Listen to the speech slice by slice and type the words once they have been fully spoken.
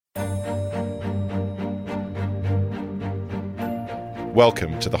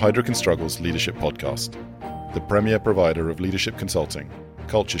Welcome to the Heidrick & Struggles Leadership Podcast, the premier provider of leadership consulting,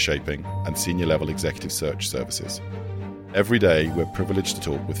 culture shaping, and senior level executive search services. Every day, we're privileged to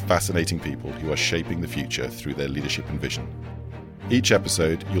talk with fascinating people who are shaping the future through their leadership and vision. Each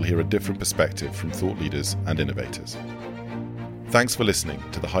episode, you'll hear a different perspective from thought leaders and innovators. Thanks for listening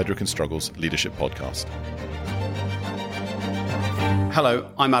to the Heidrick & Struggles Leadership Podcast.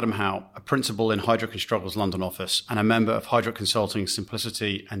 Hello, I'm Adam Howe, a principal in Heidrick & Struggles London office and a member of Heidrick Consulting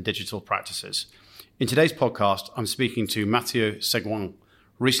Simplicity and Digital Practices. In today's podcast, I'm speaking to Matthew Segwang,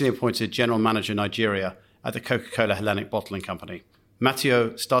 recently appointed General Manager Nigeria at the Coca-Cola Hellenic Bottling Company.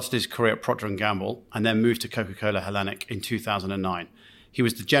 Matthew started his career at Procter & Gamble and then moved to Coca-Cola Hellenic in 2009. He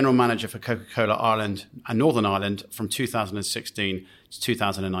was the General Manager for Coca-Cola Ireland and Northern Ireland from 2016 to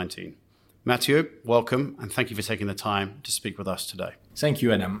 2019. Matthew, welcome, and thank you for taking the time to speak with us today. Thank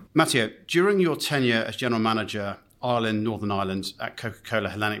you, Adam. Matthew, during your tenure as General Manager, Ireland, Northern Ireland at Coca-Cola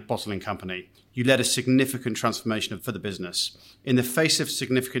Hellenic Bottling Company, you led a significant transformation for the business. In the face of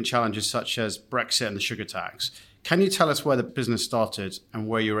significant challenges such as Brexit and the sugar tax, can you tell us where the business started and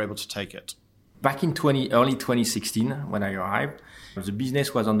where you were able to take it? Back in early 2016, when I arrived, the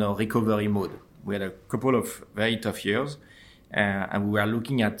business was on a recovery mode. We had a couple of very tough years. And we were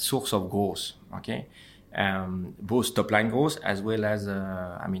looking at source of growth, okay? Both top line growth as well as,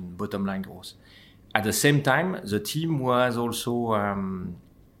 bottom line growth. At the same time, the team was also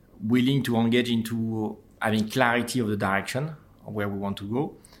willing to engage into having clarity of the direction of where we want to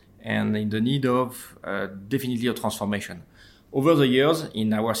go and in the need of definitely a transformation. Over the years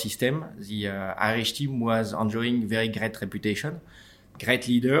in our system, the Irish team was enjoying very great reputation, great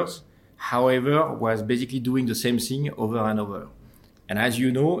leaders, however, was basically doing the same thing over and over. And as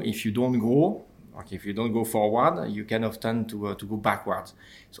you know, if you don't grow, if you don't go forward, you can often to go backwards.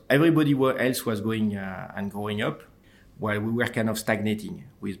 So everybody else was going and growing up, while we were kind of stagnating,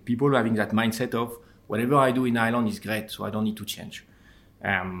 with people having that mindset of whatever I do in Ireland is great, so I don't need to change.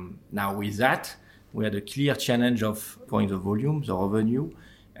 Now with that, we had a clear challenge of growing the volume, the revenue,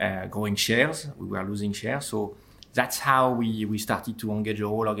 growing shares. We were losing shares, so that's how we started to engage the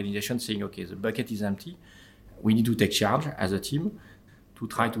whole organization, saying, okay, the bucket is empty. We need to take charge as a team to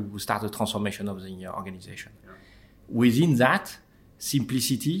try to start a transformation of the organization. Yeah. Within that,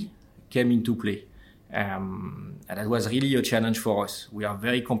 simplicity came into play. And that was really a challenge for us. We are a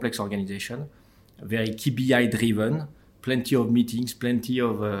very complex organization, very KPI driven, plenty of meetings, plenty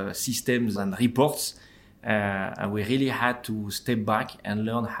of systems and reports. And we really had to step back and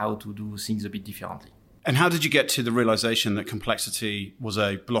learn how to do things a bit differently. And how did you get to the realization that complexity was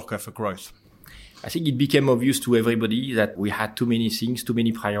a blocker for growth? I think it became obvious to everybody that we had too many things, too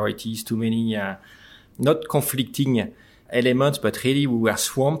many priorities, too many not conflicting elements, but really we were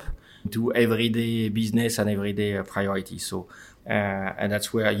swamped to everyday business and everyday priorities. So, and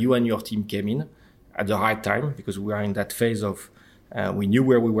that's where you and your team came in at the right time, because we were in that phase of we knew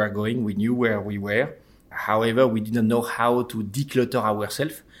where we were going, we knew where we were. However, we didn't know how to declutter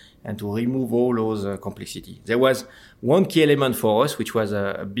ourselves and to remove all those complexity. There was one key element for us, which was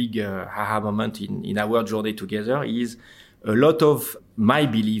a big aha moment in our journey together, is a lot of my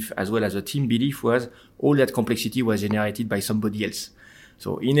belief as well as the team belief was all that complexity was generated by somebody else.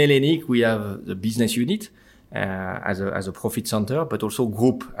 So in Hellenic, we have the business unit as a profit center, but also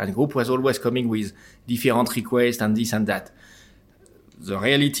group. And group was always coming with different requests and this and that. The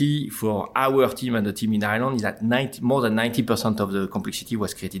reality for our team and the team in Ireland is that more than 90% of the complexity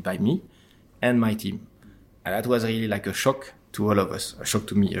was created by me and my team. And that was really like a shock to all of us, a shock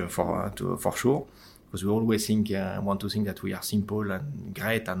to me for sure, because we always want to think that we are simple and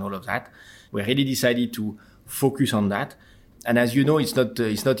great and all of that. We really decided to focus on that. And as you know, it's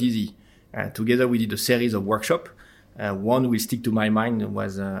not easy. Together we did a series of workshops. One will stick to my mind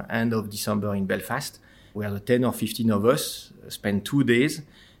was end of December in Belfast, where the 10 or 15 of us spent 2 days.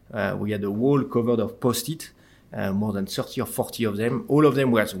 We had a wall covered of Post-it, more than 30 or 40 of them. All of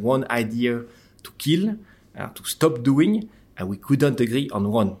them was one idea to kill, to stop doing, and we couldn't agree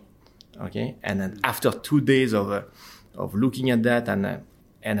on one. Okay, and then after 2 days of looking at that, and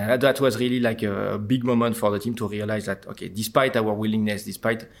that was really like a big moment for the team to realize that, okay, despite our willingness,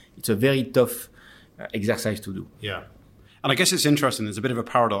 it's a very tough exercise to do. Yeah. And I guess it's interesting, there's a bit of a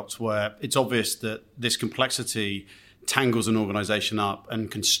paradox where it's obvious that this complexity tangles an organization up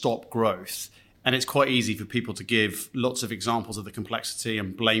and can stop growth. And it's quite easy for people to give lots of examples of the complexity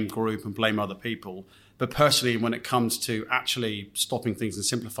and blame group and blame other people. But personally, when it comes to actually stopping things and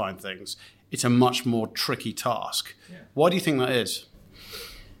simplifying things, it's a much more tricky task. Yeah. Why do you think that is?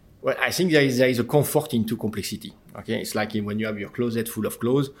 Well, I think there is a comfort into complexity. Okay, it's like when you have your closet full of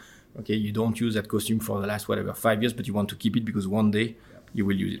clothes, Okay, you don't use that costume for the last 5 years, but you want to keep it because one day you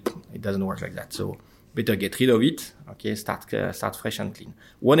will use it. It doesn't work like that. So better get rid of it. Okay, start fresh and clean.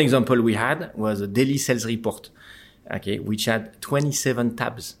 One example we had was a daily sales report. Okay, which had 27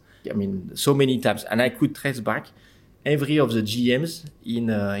 tabs. I mean, so many tabs, and I could trace back every of the GMs in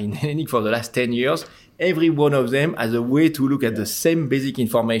Hellenic for the last 10 years. Every one of them has a way to look at the same basic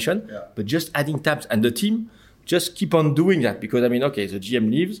information, but just adding tabs, and the team just keep on doing that because okay, the GM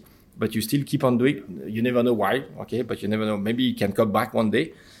leaves. But you still keep on doing. You never know why, okay? But you never know. Maybe he can come back one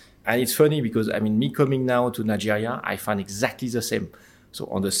day. And it's funny because, me coming now to Nigeria, I find exactly the same. So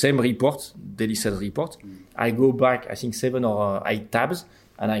on the same report, daily sales report, I go back, I think 7 or 8 tabs,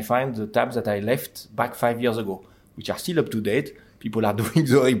 and I find the tabs that I left back 5 years ago, which are still up to date. People are doing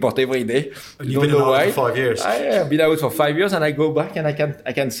the report every day. And you've been out for 5 years. I've been out for 5 years, and I go back and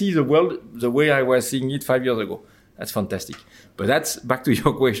I can see the world the way I was seeing it 5 years ago. That's fantastic. But that's back to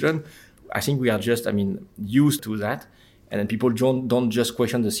your question. I think we are just, used to that. And then people don't just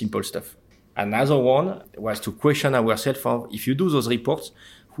question the simple stuff. Another one was to question ourselves of, if you do those reports,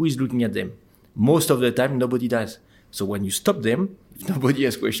 who is looking at them? Most of the time, nobody does. So when you stop them, if nobody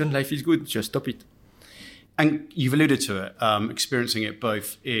has questioned, life is good. Just stop it. And you've alluded to it, experiencing it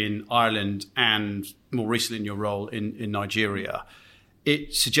both in Ireland and more recently in your role in Nigeria.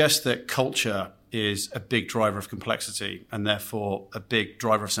 It suggests that culture is a big driver of complexity and therefore a big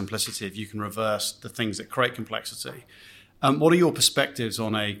driver of simplicity if you can reverse the things that create complexity. What are your perspectives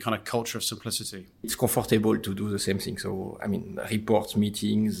on a kind of culture of simplicity? It's comfortable to do the same thing. So, reports,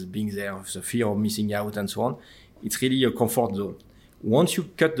 meetings, being there, the fear of missing out and so on. It's really a comfort zone. Once you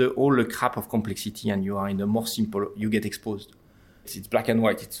cut all the crap of complexity and you are in a more simple, you get exposed. It's black and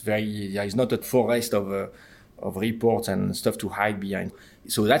white. There is not a forest of reports and stuff to hide behind.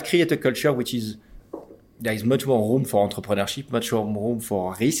 So that creates a culture there is much more room for entrepreneurship, much more room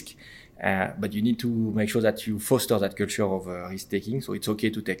for risk. But you need to make sure that you foster that culture of risk-taking. So it's okay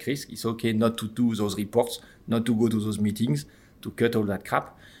to take risks. It's okay not to do those reports, not to go to those meetings, to cut all that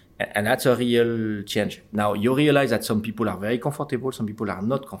crap. And that's a real change. Now, you realize that some people are very comfortable, some people are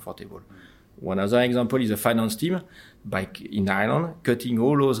not comfortable. One other example is the finance team in Ireland, cutting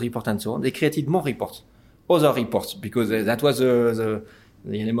all those reports and so on. They created more reports, other reports, because that was the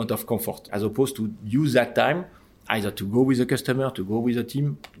element of comfort, as opposed to use that time either to go with the customer, to go with the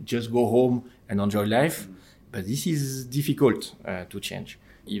team, just go home and enjoy life. But this is difficult to change.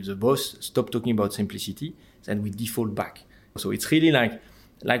 If the boss stops talking about simplicity, then we default back. So it's really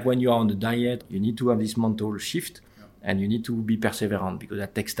like when you are on the diet, you need to have this mental shift and you need to be perseverant because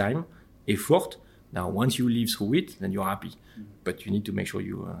that takes time, effort. Now, once you live through it, then you're happy. But you need to make sure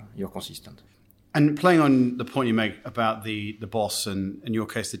you're consistent. And playing on the point you make about the boss and, in your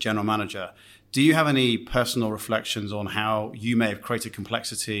case, the general manager, do you have any personal reflections on how you may have created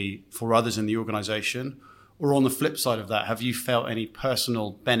complexity for others in the organization? Or on the flip side of that, have you felt any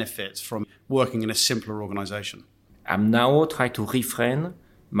personal benefits from working in a simpler organization? I'm now trying to refrain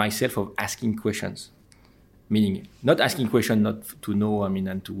myself of asking questions. Meaning, not asking questions not to know,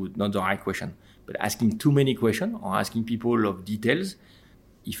 and to not the right question, but asking too many questions or asking people of details.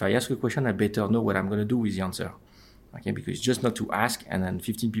 If I ask a question, I better know what I'm going to do with the answer. Okay, because it's just not to ask and then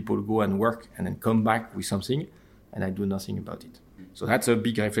 15 people go and work and then come back with something and I do nothing about it. So that's a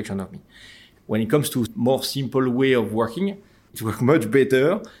big reflection of me. When it comes to more simple way of working, it works much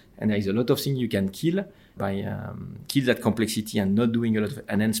better and there is a lot of things you can kill by kill that complexity and not doing a lot of,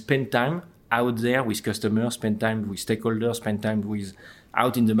 and then spend time out there with customers, spend time with stakeholders, spend time with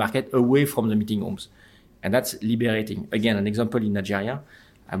out in the market, away from the meeting rooms. And that's liberating. Again, an example in Nigeria,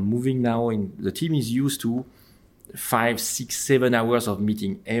 I'm moving now the team is used to 5, 6, 7 hours of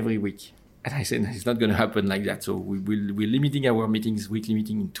meeting every week. And I said, it's not going to happen like that. So we're limiting our weekly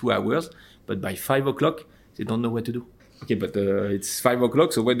meeting in 2 hours. But by 5 o'clock, they don't know what to do. Okay, but it's 5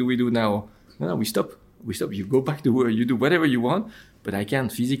 o'clock. So what do we do now? No, we stop. You go back to work. You do whatever you want. But I can't.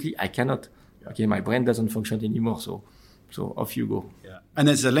 Physically, I cannot. Okay, my brain doesn't function anymore. So off you go. Yeah. And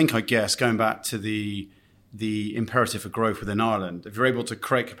there's a link, I guess, going back to the imperative for growth within Ireland. If you're able to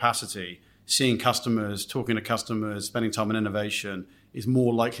create capacity, seeing customers, talking to customers, spending time on innovation is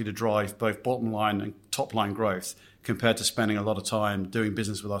more likely to drive both bottom line and top line growth compared to spending a lot of time doing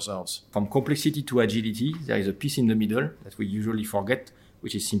business with ourselves. From complexity to agility, there is a piece in the middle that we usually forget,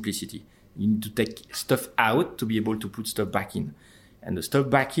 which is simplicity. You need to take stuff out to be able to put stuff back in. And the stuff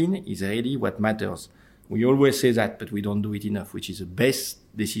back in is really what matters. We always say that, but we don't do it enough, which is the best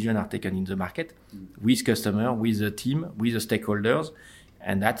decisions are taken in the market with customer, with the team, with the stakeholders.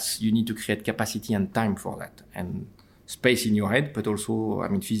 And you need to create capacity and time for that. And space in your head, but also,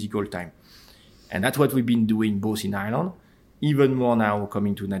 physical time. And that's what we've been doing both in Ireland even more now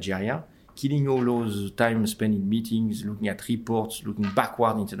coming to Nigeria, killing all those time spent in meetings, looking at reports, looking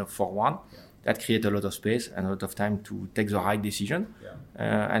backward instead of forward. That creates a lot of space and a lot of time to take the right decision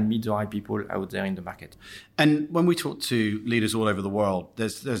and meet the right people out there in the market. And when we talk to leaders all over the world,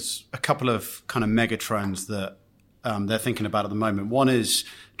 there's a couple of kind of mega trends that they're thinking about at the moment. One is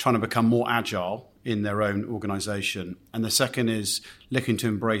trying to become more agile in their own organization. And the second is looking to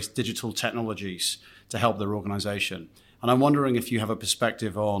embrace digital technologies to help their organization. And I'm wondering if you have a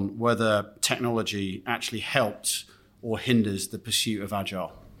perspective on whether technology actually helps or hinders the pursuit of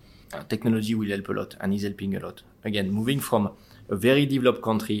agile. Technology will help a lot and is helping a lot. Again, moving from a very developed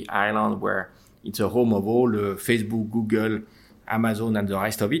country, Ireland, where it's a home of all Facebook, Google, Amazon, and the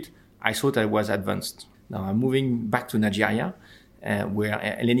rest of it, I thought I was advanced. Now I'm moving back to Nigeria, where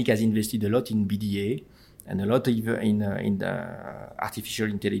Hellenic has invested a lot in BDA and a lot in artificial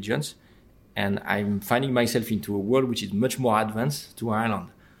intelligence. And I'm finding myself into a world which is much more advanced to Ireland.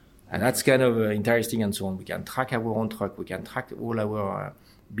 And that's kind of interesting and so on. We can track our own truck. We can track all our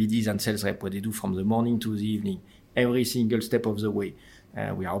BDs and sales rep, what they do from the morning to the evening, every single step of the way.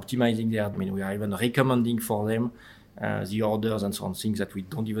 We are optimizing their admin. We are even recommending for them the orders and so on, things that we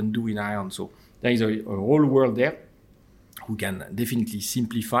don't even do in Ireland. So there is a whole world there who can definitely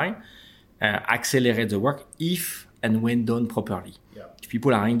simplify, accelerate the work if and when done properly. Yeah. If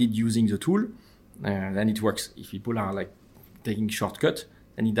people are indeed using the tool, then it works. If people are like taking shortcut,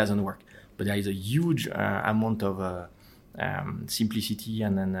 then it doesn't work. But there is a huge amount of simplicity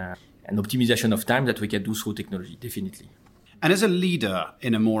and optimization of time that we can do through technology, definitely. And as a leader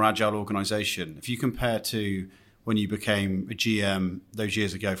in a more agile organization, if you compare to when you became a GM those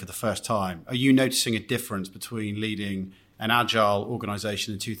years ago for the first time, are you noticing a difference between leading an agile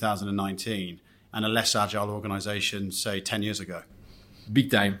organization in 2019 and a less agile organization, say, 10 years ago? Big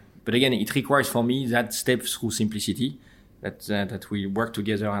time. But again, it requires for me that step through simplicity, that we work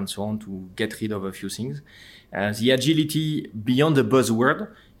together and so on to get rid of a few things. The agility beyond the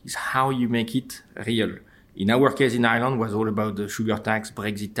buzzword is how you make it real. In our case in Ireland was all about the sugar tax,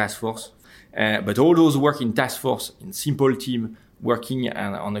 Brexit task force. But all those work in task force, in simple team, working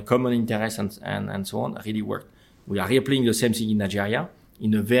on a common interest and so on, really worked. We are replaying the same thing in Nigeria,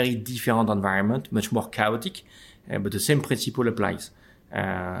 in a very different environment, much more chaotic, but the same principle applies.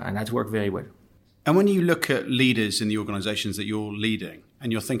 And that worked very well. And when you look at leaders in the organizations that you're leading,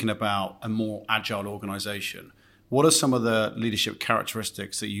 and you're thinking about a more agile organization, what are some of the leadership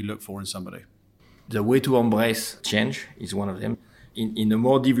characteristics that you look for in somebody? The way to embrace change is one of them. In a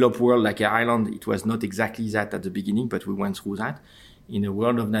more developed world like Ireland, it was not exactly that at the beginning, but we went through that. In a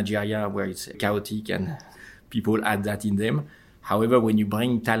world of Nigeria where it's chaotic and people add that in them. However, when you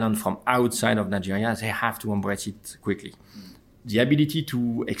bring talent from outside of Nigeria, they have to embrace it quickly. The ability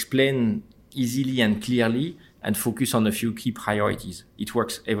to explain easily and clearly and focus on a few key priorities. It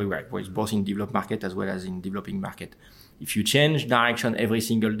works everywhere, both in developed market as well as in developing market. If you change direction every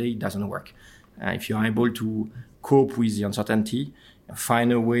single day, it doesn't work. If you're able to cope with the uncertainty,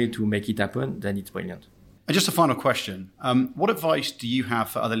 find a way to make it happen, then it's brilliant. And just a final question. What advice do you have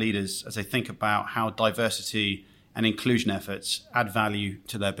for other leaders as they think about how diversity and inclusion efforts add value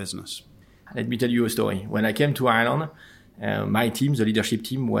to their business? Let me tell you a story. When I came to Ireland, my team, the leadership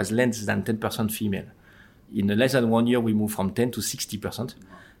team, was less than 10% female. In less than 1 year, we moved from 10 to 60%.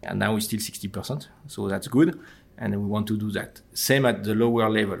 And now we're still 60%. So that's good. And we want to do that. Same at the lower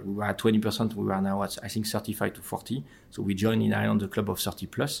level. We were at 20%. We are now at, I think, 35 to 40. So we joined in Ireland the club of 30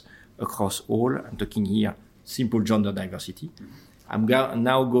 plus across all. I'm talking here simple gender diversity. I'm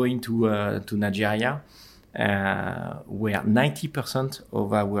now going to Nigeria, where 90%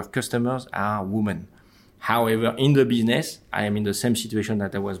 of our customers are women. However, in the business, I am in the same situation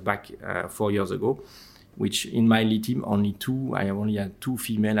that I was back 4 years ago, which in my lead team, I have only had 2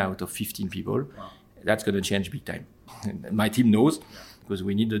 female out of 15 people. Wow. That's going to change big time. My team knows, because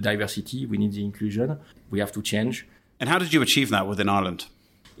we need the diversity, we need the inclusion, we have to change. And how did you achieve that within Ireland?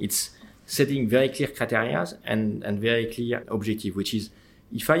 It's setting very clear criteria and very clear objective, which is,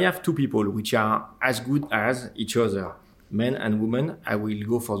 if I have 2 people which are as good as each other, men and women, I will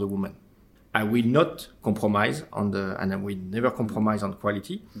go for the women. I will not compromise and I will never compromise on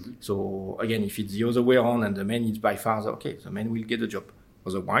quality. Mm-hmm. So again, if it's the other way around and the man is by far, the man will get the job.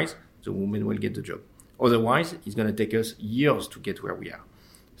 Otherwise, the woman will get the job. Otherwise, it's going to take us years to get where we are.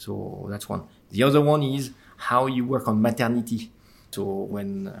 So that's one. The other one is how you work on maternity. So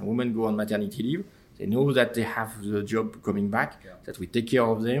when women go on maternity leave, they know that they have the job coming back, that we take care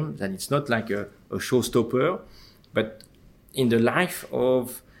of them, that it's not like a showstopper. But in the life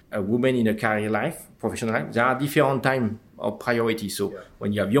of a woman in a career life, professional life, there are different time of priority. So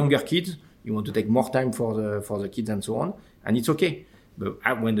when you have younger kids, you want to take more time for the kids and so on. And it's okay.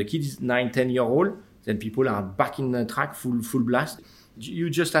 But when the kid is 9, 10 years old, then people are back in the track, full blast. You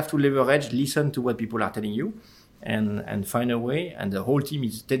just have to leverage, listen to what people are telling you, and find a way. And the whole team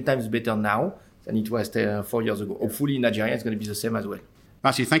is 10 times better now than it was 4 years ago. Hopefully in Nigeria, it's going to be the same as well.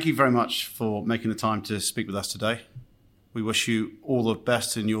 Matthew, thank you very much for making the time to speak with us today. We wish you all the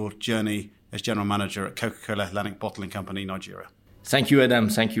best in your journey as General Manager at Coca-Cola Hellenic Bottling Company, Nigeria. Thank you, Adam.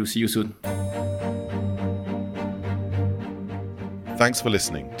 Thank you. See you soon. Thanks for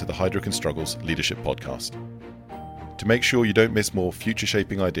listening to the Heidrick & Struggles Leadership Podcast. To make sure you don't miss more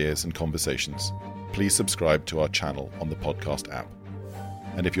future-shaping ideas and conversations, please subscribe to our channel on the podcast app.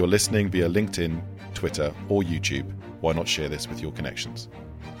 And if you're listening via LinkedIn, Twitter, or YouTube, why not share this with your connections?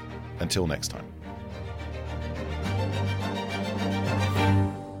 Until next time.